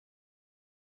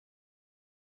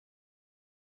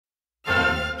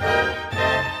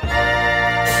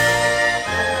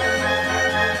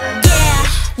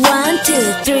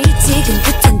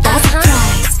지금부턴 다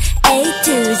surprise A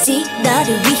to Z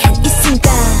너를 위한 이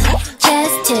순간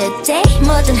Just today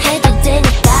뭐든 해도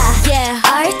되니까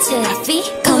ReVe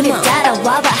우리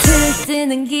따라와봐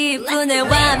들뜨는 기분에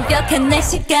완벽한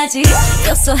날씨까지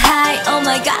Feel so high oh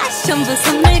my gosh 전부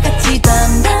선물같이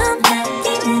덤덤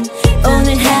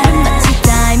오늘 하루 마치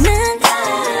diamond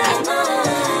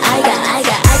I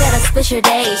got a special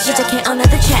day 시작해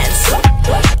another chance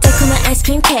달콤한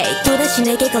아이스크림 케이크 또다시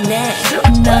내게 건네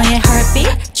너의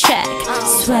heartbeat check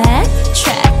sweat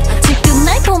check 지금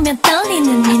날 보면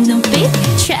떨리는 네 눈빛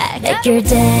check Make your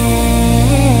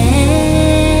day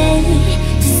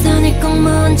두 손을 꼭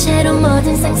모은 채로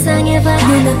뭐든 상상해봐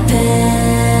눈앞에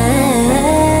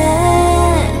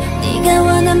네가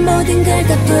원한 모든 걸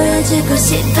다 보여주고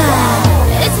싶어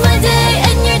It's my day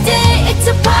and your day It's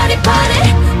a party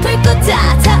party 불꽃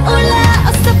다 타올라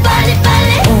어서 빨리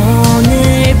빨리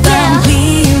오늘 밤 we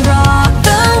rock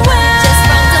the world Just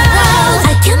rock the world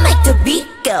I can make the beat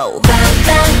go bam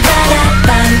bam bada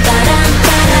bam bada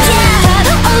bada Yeah 바로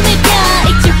오늘이야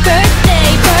It's your birthday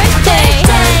birthday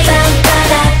bam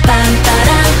bada bam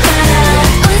bada bada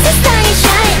온 세상이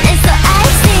shine and so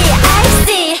icy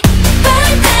icy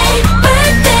Birthday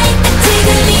birthday 딱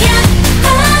지금이야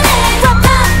Party pop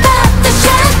pop pop the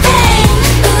champagne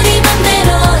우리 맘대로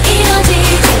이루어지지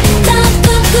더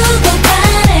꿈꾸고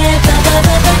바래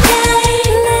Birthday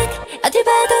어딜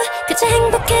봐도 그저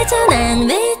행복해져 난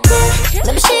with you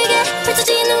눈부시게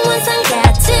펼쳐지는 원상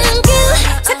같은 view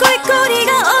자꾸의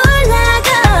꼬리가 올라가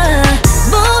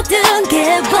모든 게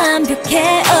완벽해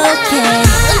okay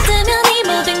눈 뜨면 이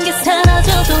모든 게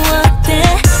사라져도 어때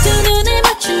두 눈을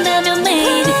맞춘다면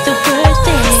매일이 또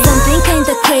birthday Something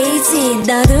kinda crazy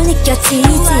너도 느껴지지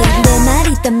내 말이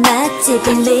다 맞지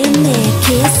Believe me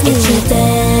kiss me It's your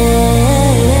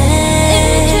day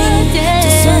두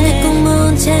손을 꼭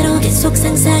모은 채로 계속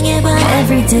상상해봐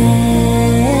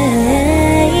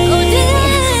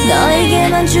Everyday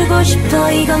너에게만 주고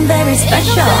싶어 이건 very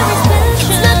special It's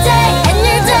my day and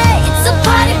your day It's a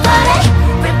party party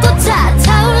불꽃 다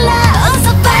타올라 어서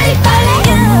빨리 빨리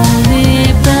오늘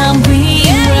밤 we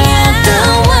rock the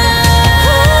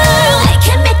world I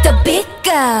can make the beat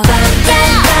go bam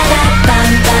bam bada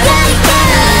bam bada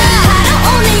바로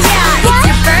오늘이야 It's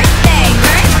your birthday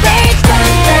birthday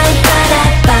bam bada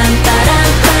bam bada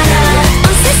bada 온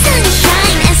세상이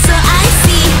shine and so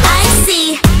icy icy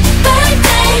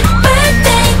Birthday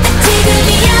birthday 딱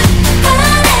지금이야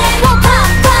Party pop pop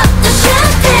pop the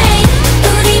champagne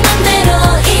우리 맘대로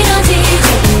이루어지지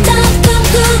더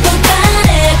꿈꾸고 바래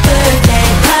Birthday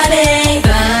party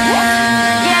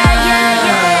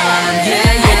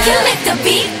I can make the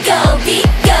beat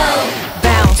go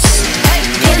bounce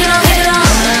Hit it on hit it on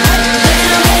hit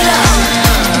it on hit it on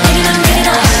hit it on hit it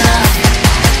on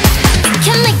I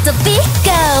can make the beat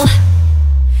go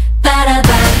바로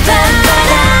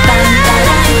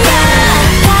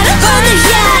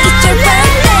오늘이야 It's your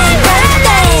birthday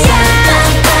birthday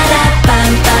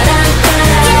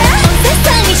온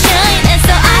세상이 shine and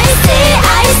so icy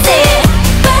icy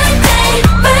Birthday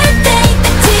birthday 딱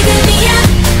지금이야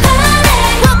Party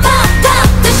pop pop pop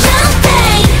the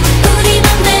champagne 우리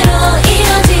맘대로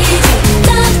이루어지지 더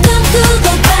꿈꾸고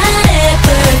바래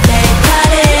Birthday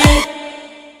party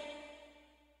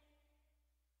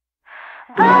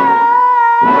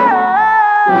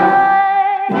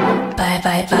Bye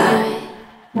bye bye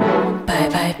Bye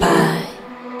bye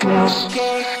bye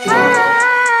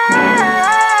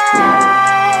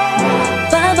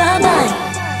Bye bye bye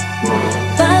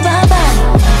Bye bye bye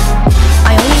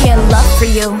I only had love for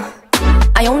you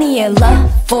I only had love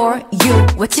for you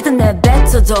외치던 내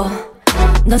뱉어도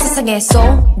넌 세상에 so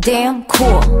damn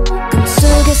cool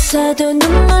꿈속에서도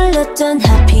눈물 났던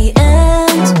happy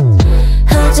end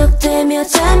허적대며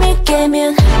잠을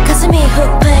깨면 가슴이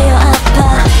훅 패여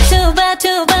아파 Too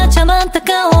bad 참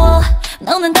안타까워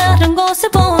너는 다른 곳에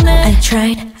보내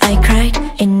I cried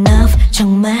enough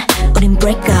정말 우린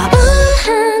break up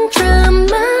우한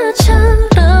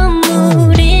드라마처럼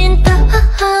우린 다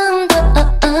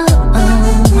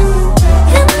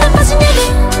날 빠진 얘기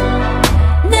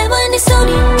내와 네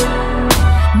소리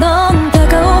넌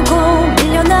다가오고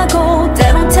밀려나고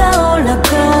때론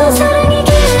타올랐고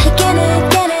사랑이기에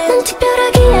난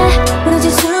특별하기에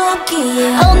무너질 수 없기에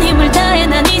온 힘을 다해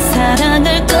난 이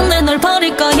사랑을 끝내 널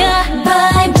버릴 거야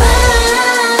Bye bye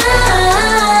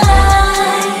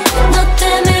너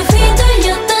때문에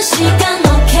휘둘렸던 시간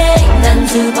okay 난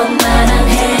두 번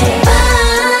말안해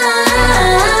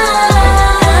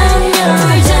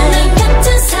불장난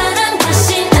같은 사랑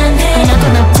다신 안 해 I'm not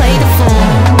gonna play the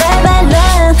fool Bye bye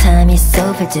love Time is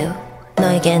overdue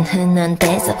너에겐 흔한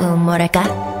대사우 뭐랄까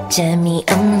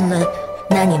재미없는 love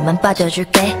난 입만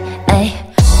빠져줄게. 에이.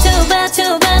 좁아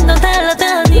넌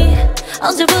달라더니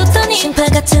언제부터니 심파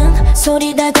같은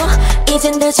소리 나고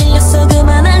이젠 다 질렸어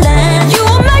그만할래. You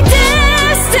are my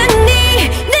destiny.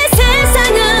 내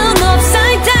세상은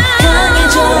upside down.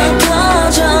 강해져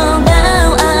커져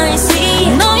now I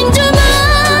see. 너인 줄만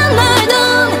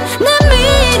알던 내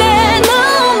미래 no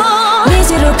more.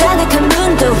 미지로 가득한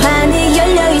문도 환히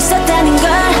열려 있었다는 걸.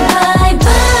 Bye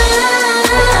bye.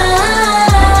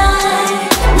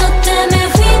 너 때문에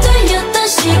휘둘렸던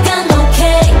시간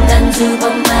okay. 난 두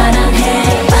번 말안해.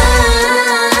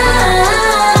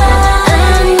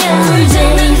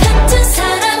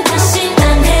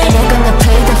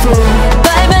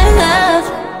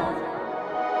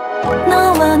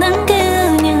 너와 난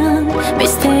그냥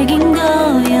미스테이크인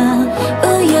거야.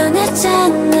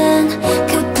 우연했잖아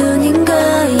그뿐인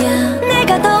거야.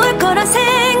 내가 더 올 거란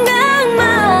생각만.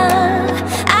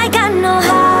 I got no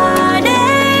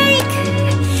heartache.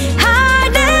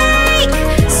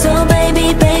 So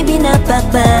baby baby 나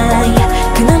빠빠이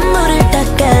그 눈물을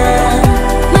닦아.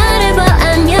 말해봐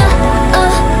안녕.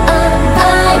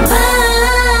 Bye bye.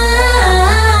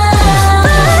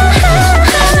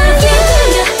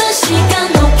 휘둘렸던 시간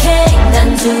okay.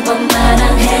 난 두 번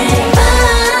말안해.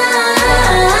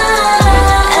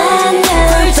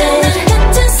 불장난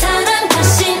같은 사랑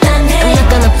다신 안 해. I'm not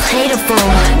gonna play the fool.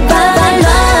 Bye bye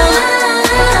love.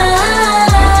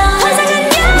 환상은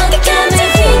여기까지.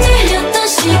 휘둘렸던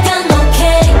시간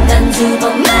okay. 난 두 번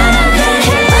말안해.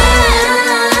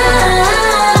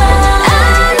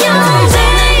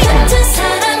 불장난 같은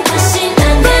사랑 다신 안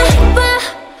해. Bye.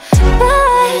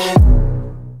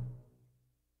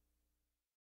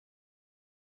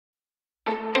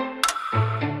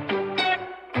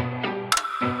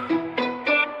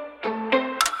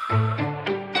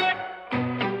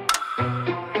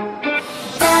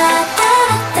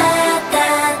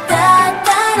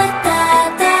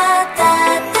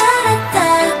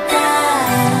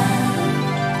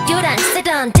 You don't sit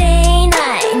on day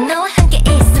night. 너와 함께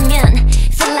있으면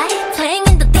feel like playing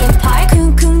in the theme park.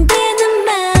 쿵쿵대는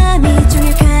맘이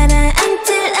종일 가라앉질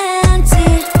않지.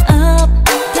 Up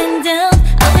and down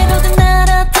어디로든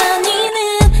날아다니는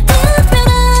특별한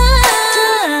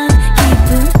기분.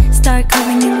 Start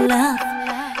calling you love.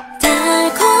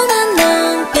 달콤한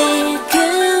눈빛 그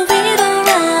위로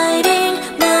riding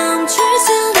멈출 수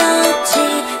없지.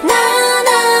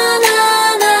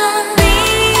 나나나나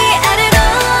위아래로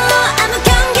아무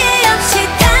경계 없이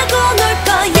타고 놀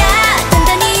거야.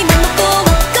 단단히 맘먹고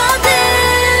왔거든.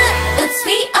 Oops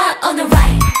we are on the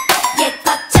right. Yeah 꽉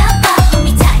잡아 hold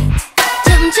me tight.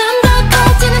 점점 더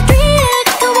커지는 뒤에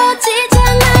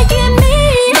가까워지잖아 you and me.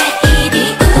 매일이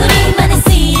우리만의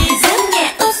season.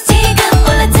 Yeah oops 지금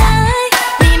올라타이.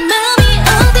 네 맘이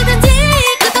어디든지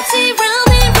끝없이 round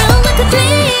and round like a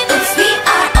dream. Oops we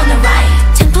are on the right.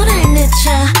 템포를 늦춰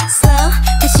slow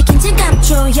다시 긴장감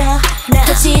조여.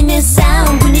 터지는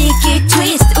sound 분위기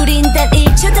twist. 우린 단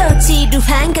 1초도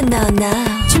지루한 건 너너.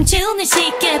 춤추는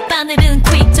시계 바늘은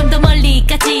quick 좀 더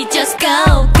멀리까지 just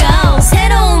go go.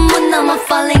 새로운 문 넘어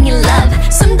falling in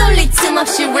love. 숨 돌릴 틈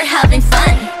없이 we're having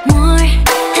fun. More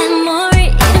and more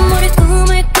이름 모를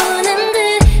꿈을 꾸는 듯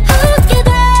웃게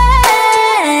돼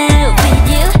with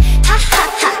you.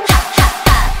 하하하하하.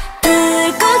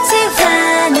 불꽃이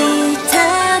환히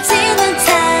터지는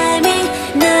타이밍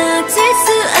놓칠 수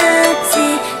없지.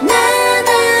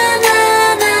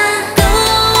 나나나나. 또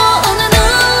오는 눈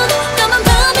까만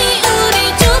밤이 우리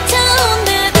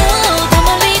쫓아온대도 더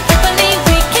멀리 더 빨리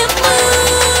we can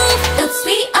move. Oops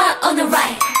we are on the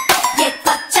right. Yeah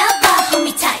꽉 잡아 hold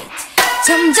me tight.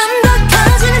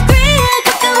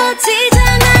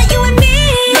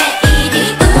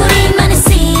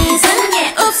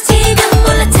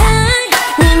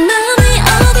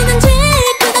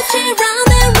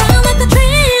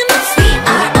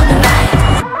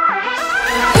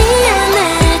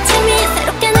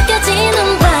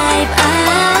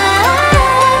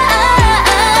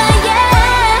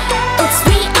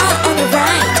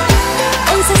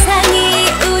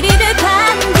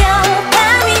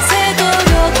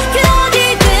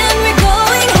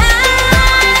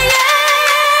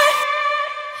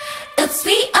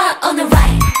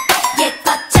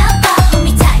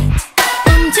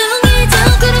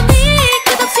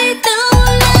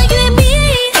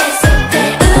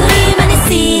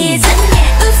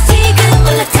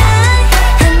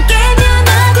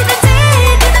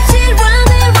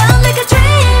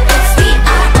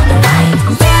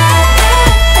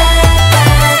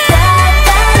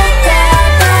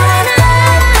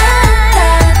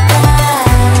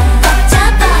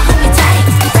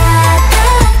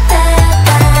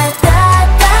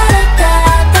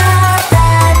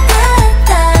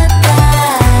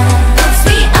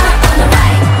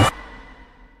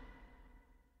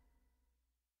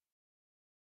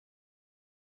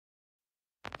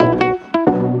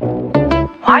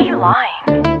 Why are you lying?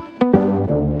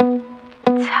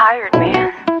 Tired,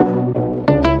 man.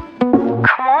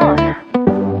 Come on.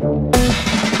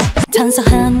 단서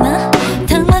하나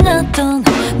당황했던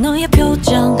너의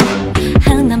표정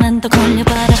하나만 더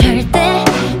걸려봐라. 절대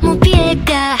못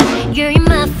피해가. You're in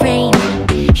my frame.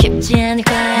 쉽지 않을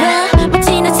거야.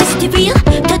 멋지는 CCTV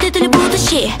다들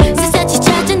들려보듯이 샅샅이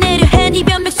찾아내려 해. 네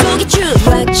변백 속의 truth.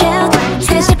 Watch out.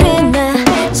 세실패나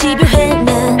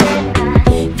집요해나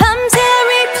밤새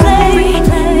replay.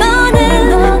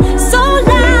 너는 so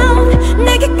loud.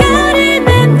 내게 깔을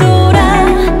맴돌아.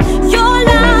 Your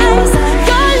lies,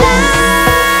 your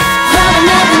lies. 화가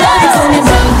나도 너를 보면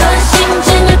넌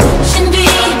심장을 부신 뒤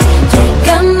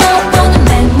되감아보는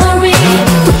memory.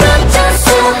 또 꽂혔어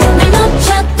날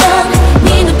놓쳤던 네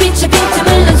눈빛의 빈틈을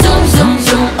난 zoom zoom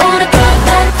zoom. 오락가락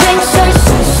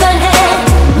횡설수설해.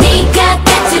 네가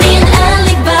깨트린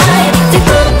alibi. 내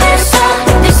꿈에서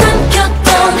늘 삼켰던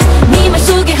네 말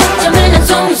속의 허점을 난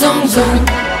zoom zoom zoom.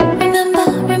 Remember,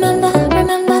 remember,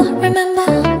 remember, remember.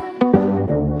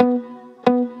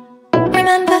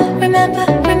 Remember, remember,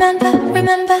 remember,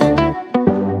 remember.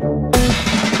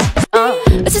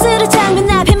 으스스러 장면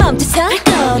앞에 멈춰서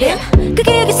걸음. 그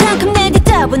기억이 성큼 내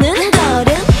뒤따보는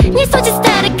걸음. 네 손짓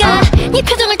따라가. 네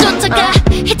표정을 쫓아가.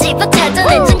 헤집어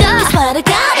찾아낸 증거.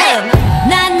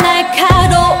 난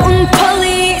날카로운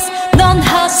police. 넌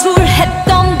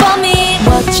하술했던 범인.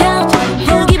 Watch out.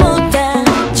 보기보다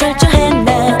철저해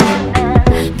난.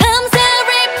 밤새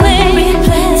replay.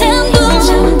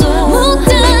 잠도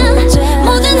못한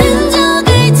모든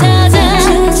흔적을 찾아.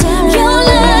 Your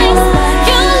lies,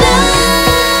 your lies.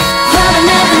 화가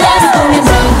나도 너를 보면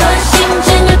넌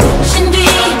심장을 부신 뒤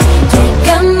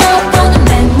되감아보는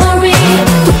memory.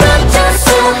 또 꽂혔어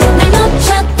날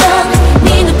놓쳤던 네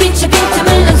눈빛의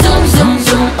빈틈을 난 zoom zoom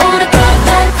zoom. 오락가락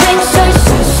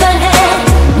횡설수설해.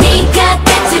 네가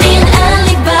깨트린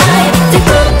alibi. 내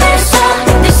꿈에서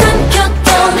늘 삼켰던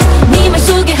네 말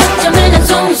속의 허점을 난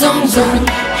zoom zoom zoom.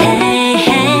 Hey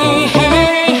hey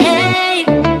hey hey.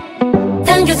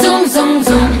 당겨 zoom zoom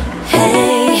zoom.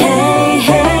 Hey hey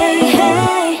hey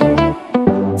hey.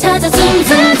 찾아 zoom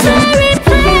zoom zoom.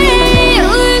 replay.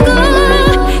 울고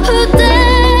웃다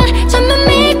잠만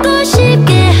믿고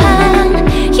싶게 한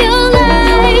your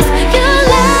lies, your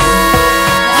lies.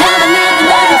 화가 나도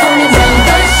너를 보면 넌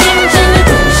심장을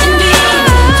부신 뒤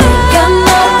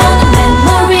되감아보는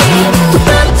memory. 또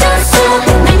꽂혔어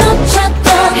날 놓쳤던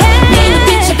네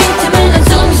눈빛의 빈틈을 난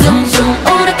zoom zoom zoom.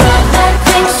 오락가락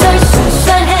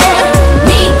횡설수설해.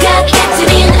 네가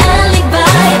깨트린 alibi.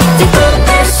 내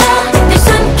꿈에서 늘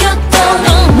삼켰던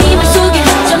네 말 속의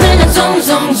허점을 난 zoom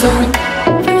zoom zoom.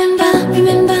 Remember,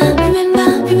 remember, remember,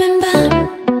 remember.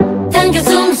 당겨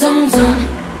zoom zoom zoom.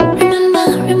 Remember,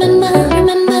 remember,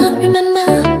 remember, remember.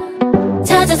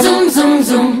 찾아 zoom zoom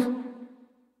zoom.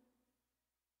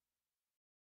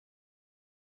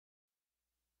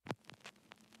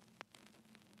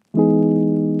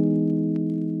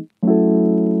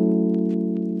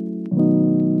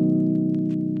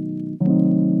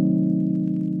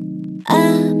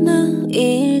 아무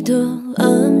일도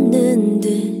없는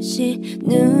듯이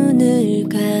눈을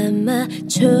감아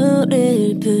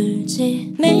초를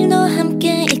불지. 매일 너와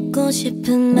함께 있고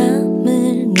싶은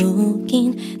마음을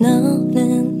녹인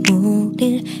너는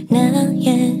모를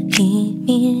나의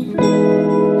비밀.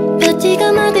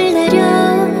 파티가 막을 내려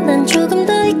난 조금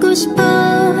더 있고 싶어.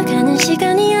 가는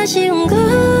시간이 아쉬운걸.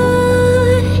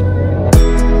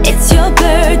 It's your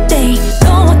birthday.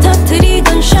 너와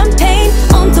터뜨리던 샴페인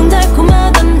온통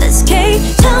달콤하던 this cake.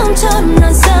 처음처럼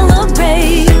난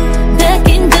celebrate.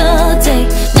 Back in the day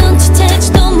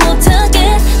눈치채지도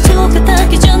못하게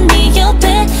똑같게 전 네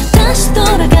옆에 다시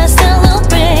돌아가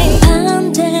celebrate.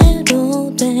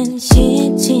 반대로 된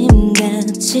시침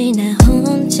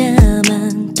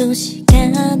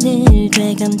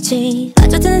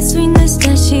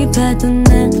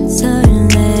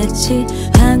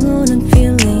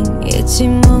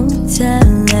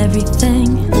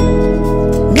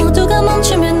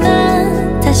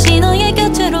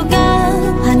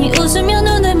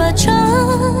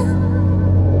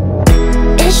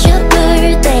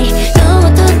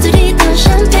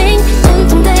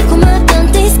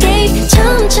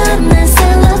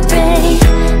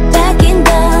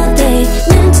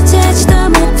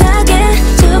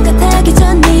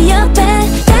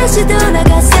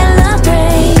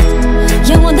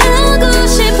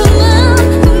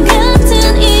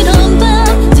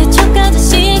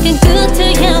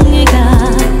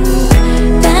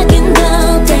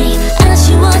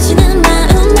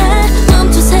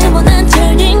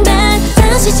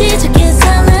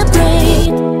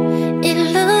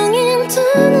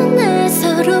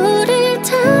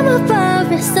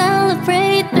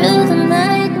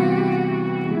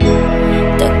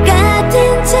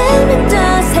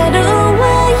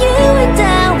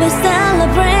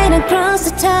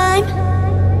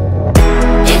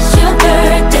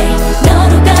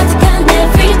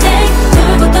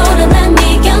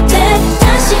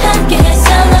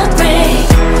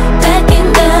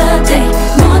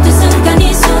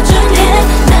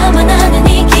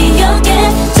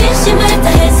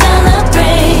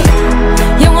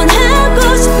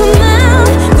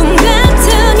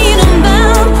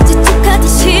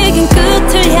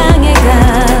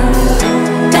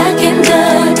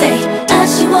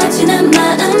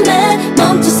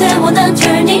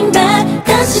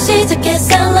시작해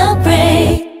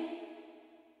celebrate